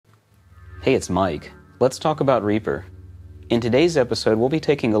Hey, it's Mike. Let's talk about Reaper. In today's episode, we'll be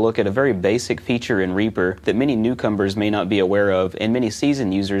taking a look at a very basic feature in Reaper that many newcomers may not be aware of and many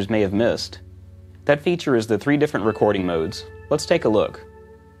seasoned users may have missed. That feature is the 3 different recording modes. Let's take a look.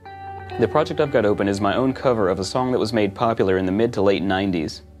 The project I've got open is my own cover of a song that was made popular in the mid to late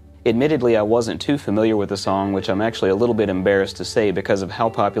 90s. Admittedly, I wasn't too familiar with the song, which I'm actually a little bit embarrassed to say because of how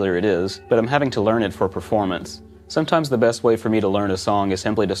popular it is, but I'm having to learn it for performance. Sometimes the best way for me to learn a song is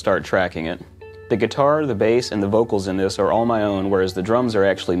simply to start tracking it. The guitar, the bass, and the vocals in this are all my own, whereas the drums are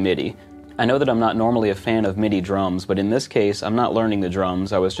actually MIDI. I know that I'm not normally a fan of MIDI drums, but in this case, I'm not learning the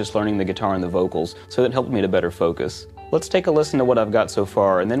drums, I was just learning the guitar and the vocals, so it helped me to better focus. Let's take a listen to what I've got so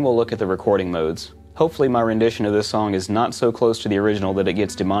far, and then we'll look at the recording modes. Hopefully my rendition of this song is not so close to the original that it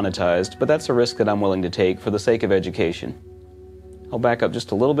gets demonetized, but that's a risk that I'm willing to take for the sake of education. I'll back up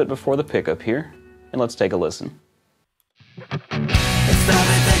just a little bit before the pickup here, and let's take a listen. It's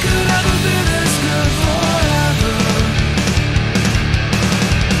everything could ever be this good forever.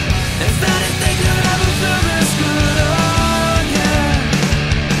 If anything could ever feel this good again.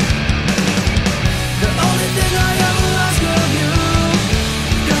 The only thing I ever ask of you,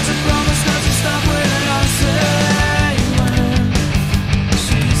 got to promise not to stop when I say when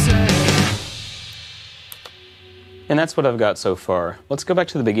she said. And that's what I've got so far. Let's go back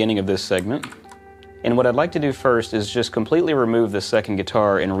to the beginning of this segment. And what I'd like to do first is just completely remove the second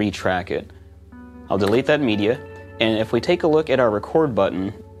guitar and retrack it. I'll delete that media, and if we take a look at our record button,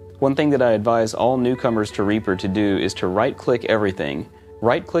 one thing that I advise all newcomers to Reaper to do is to right-click everything.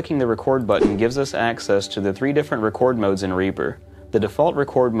 Right-clicking the record button gives us access to the 3 different record modes in Reaper. The default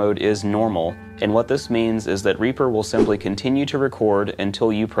record mode is normal, and what this means is that Reaper will simply continue to record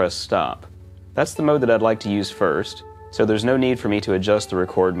until you press stop. That's the mode that I'd like to use first, so there's no need for me to adjust the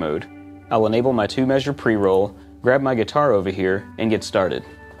record mode. I'll enable my 2-measure pre-roll, grab my guitar over here, and get started.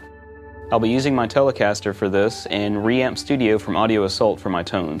 I'll be using my Telecaster for this and Reamp Studio from Audio Assault for my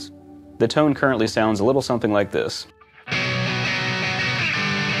tones. The tone currently sounds a little something like this.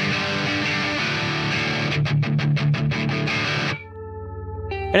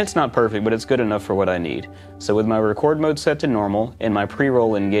 And it's not perfect, but it's good enough for what I need. So with my record mode set to normal and my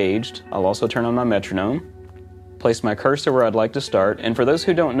pre-roll engaged, I'll also turn on my metronome, place my cursor where I'd like to start, and for those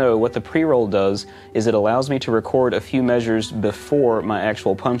who don't know, what the pre-roll does is it allows me to record a few measures before my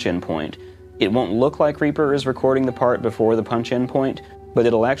actual punch-in point. It won't look like Reaper is recording the part before the punch-in point, but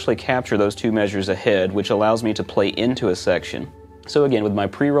it'll actually capture those 2 measures ahead, which allows me to play into a section. So again, with my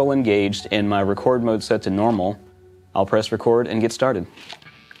pre-roll engaged and my record mode set to normal, I'll press record and get started.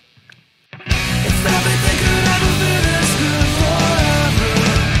 If everything could ever be this good forever.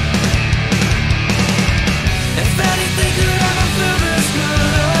 If anything could ever feel this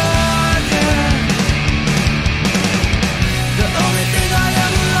good again. The only thing I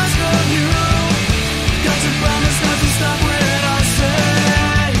ever ask of you, got to promise not to stop when I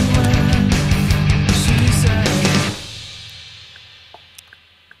say when she said.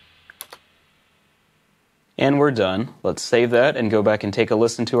 And we're done. Let's save that and go back and take a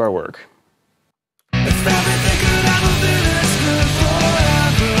listen to our work. If everything could ever be this good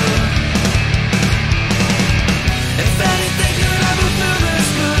forever. If anything could ever feel this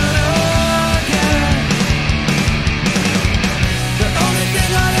good again. The only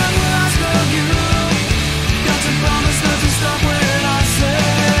thing I ever ask of you, got to promise not to stop when I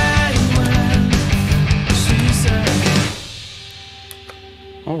say when she said.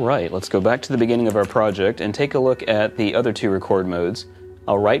 Alright, let's go back to the beginning of our project and take a look at the other 2 record modes.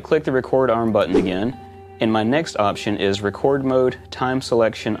 I'll right-click the record arm button again, and my next option is Record Mode Time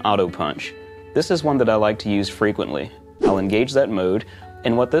Selection Auto Punch. This is one that I like to use frequently. I'll engage that mode,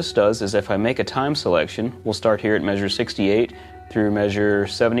 and what this does is if I make a time selection, we'll start here at measure 68 through measure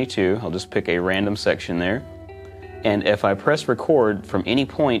 72, I'll just pick a random section there, and if I press record from any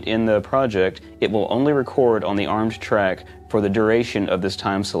point in the project, it will only record on the armed track for the duration of this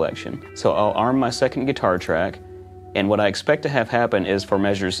time selection. So I'll arm my second guitar track, and what I expect to have happen is for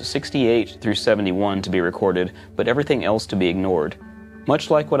measures 68 through 71 to be recorded, but everything else to be ignored. Much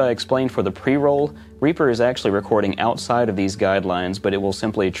like what I explained for the pre-roll, Reaper is actually recording outside of these guidelines, but it will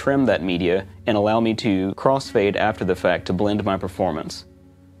simply trim that media and allow me to crossfade after the fact to blend my performance.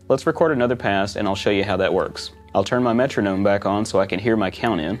 Let's record another pass and I'll show you how that works. I'll turn my metronome back on so I can hear my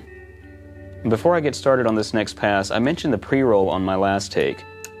count in. Before I get started on this next pass, I mentioned the pre-roll on my last take.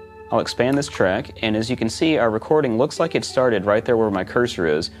 I'll expand this track, and as you can see, our recording looks like it started right there where my cursor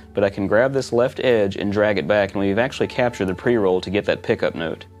is, but I can grab this left edge and drag it back, and we've actually captured the pre-roll to get that pickup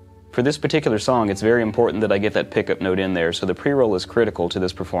note. For this particular song, it's very important that I get that pickup note in there, so the pre-roll is critical to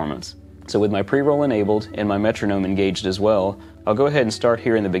this performance. So with my pre-roll enabled and my metronome engaged as well, I'll go ahead and start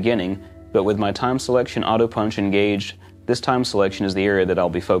here in the beginning, but with my time selection auto punch engaged, this time selection is the area that I'll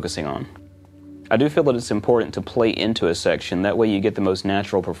be focusing on. I do feel that it's important to play into a section, that way you get the most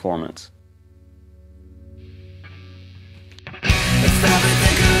natural performance. If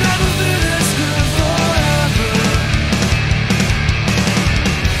everything could ever be this good forever,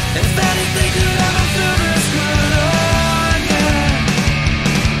 if anything could ever feel this good again,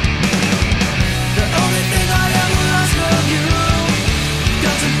 the only thing I ever ask of you,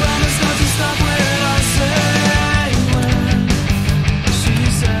 got to promise not to stop when I say, when she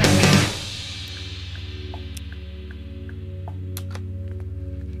said.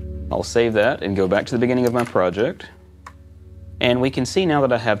 I'll save that and go back to the beginning of my project. And we can see now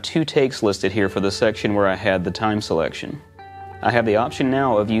that I have 2 takes listed here for the section where I had the time selection. I have the option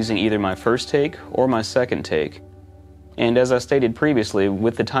now of using either my first take or my second take. And as I stated previously,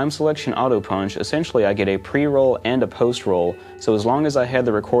 with the time selection auto punch, essentially I get a pre-roll and a post-roll, so as long as I had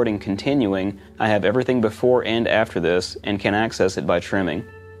the recording continuing, I have everything before and after this and can access it by trimming.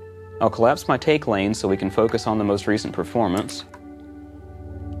 I'll collapse my take lane so we can focus on the most recent performance.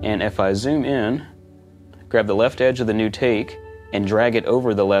 And if I zoom in, grab the left edge of the new take, and drag it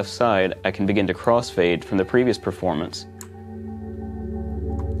over the left side, I can begin to crossfade from the previous performance.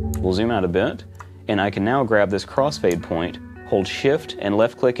 We'll zoom out a bit, and I can now grab this crossfade point, hold shift and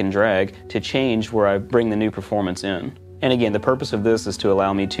left click and drag to change where I bring the new performance in. And again, the purpose of this is to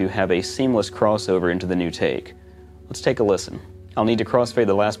allow me to have a seamless crossover into the new take. Let's take a listen. I'll need to crossfade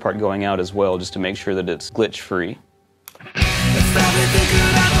the last part going out as well, just to make sure that it's glitch free. If everything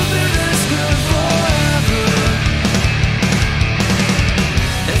could ever be this good forever,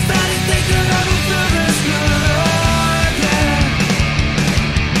 if anything could ever feel this good again,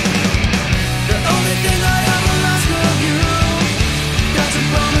 the only thing I ever ask of you, got to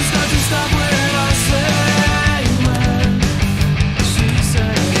promise not to stop when I say, when she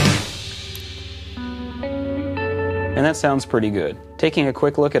said. And that sounds pretty good. Taking a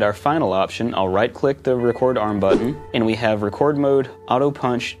quick look at our final option, I'll right-click the record arm button, and we have record mode auto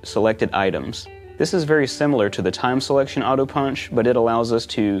punch selected items. This is very similar to the time selection auto punch, but it allows us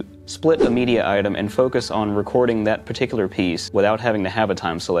to split a media item and focus on recording that particular piece without having to have a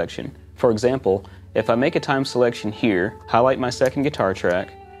time selection. For example, if I make a time selection here, highlight my second guitar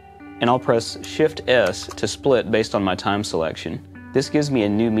track, and I'll press Shift S to split based on my time selection. This gives me a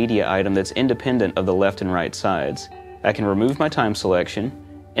new media item that's independent of the left and right sides. I can remove my time selection,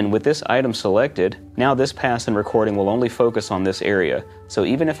 and with this item selected, now this pass in recording will only focus on this area, so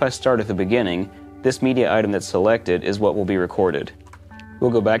even if I start at the beginning, this media item that's selected is what will be recorded. We'll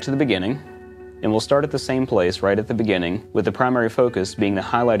go back to the beginning, and we'll start at the same place right at the beginning, with the primary focus being the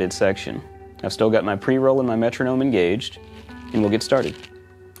highlighted section. I've still got my pre-roll and my metronome engaged, and we'll get started.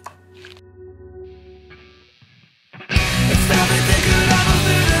 If everything could ever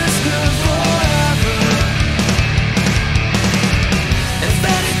be this good forever, if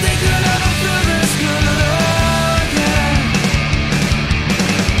anything could ever feel this good again,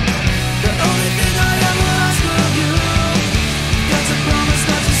 the only thing I ever ask of you, got to promise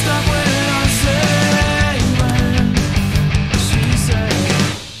not to stop when I say, when she said.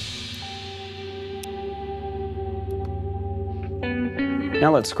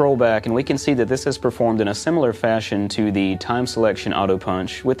 Now let's scroll back, and we can see that this is performed in a similar fashion to the time selection auto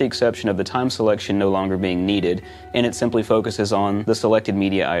punch, with the exception of the time selection no longer being needed, and it simply focuses on the selected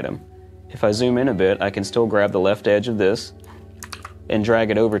media item. If I zoom in a bit, I can still grab the left edge of this and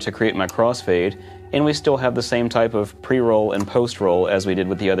drag it over to create my crossfade, and we still have the same type of pre-roll and post-roll as we did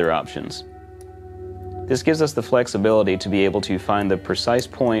with the other options. This gives us the flexibility to be able to find the precise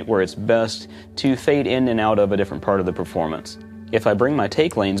point where it's best to fade in and out of a different part of the performance. If I bring my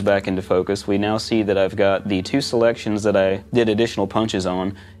take lanes back into focus, we now see that I've got the 2 selections that I did additional punches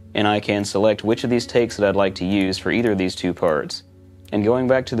on, and I can select which of these takes that I'd like to use for either of these 2 parts. And going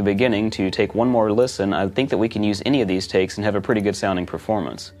back to the beginning to take one more listen, I think that we can use any of these takes and have a pretty good sounding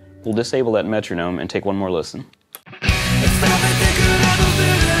performance. We'll disable that metronome and take one more listen. If everything could ever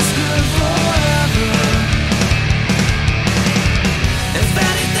be this good forever, if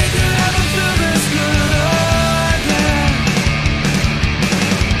anything could ever feel this good again,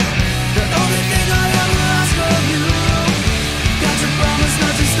 the only thing I ever ask of you, got to promise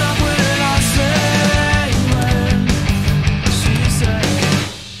not to stop when I say, when she said.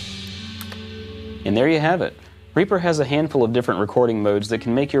 And there you have it. Reaper has a handful of different recording modes that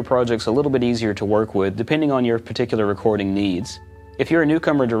can make your projects a little bit easier to work with depending on your particular recording needs. If you're a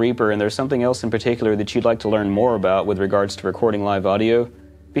newcomer to Reaper and there's something else in particular that you'd like to learn more about with regards to recording live audio,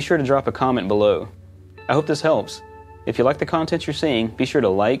 be sure to drop a comment below. I hope this helps. If you like the content you're seeing, be sure to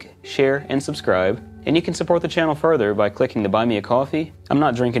like, share, and subscribe. And you can support the channel further by clicking the Buy Me a Coffee. I'm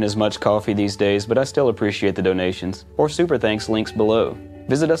not drinking as much coffee these days, but I still appreciate the donations. Or Super Thanks links below.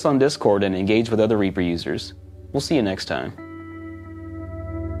 Visit us on Discord and engage with other Reaper users. We'll see you next time.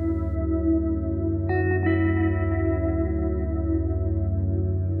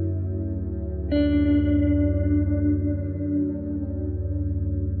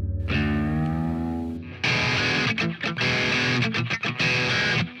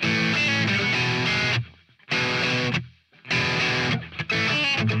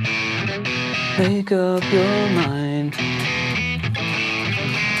 Make up your mind.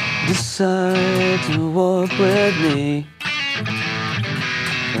 Decide to walk with me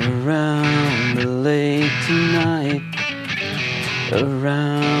around the lake tonight.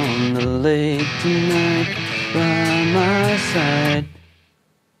 Around the lake tonight, by my side.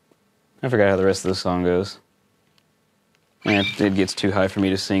 I forgot how the rest of the song goes. It gets too high for me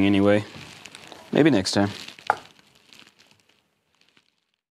to sing anyway. Maybe next time.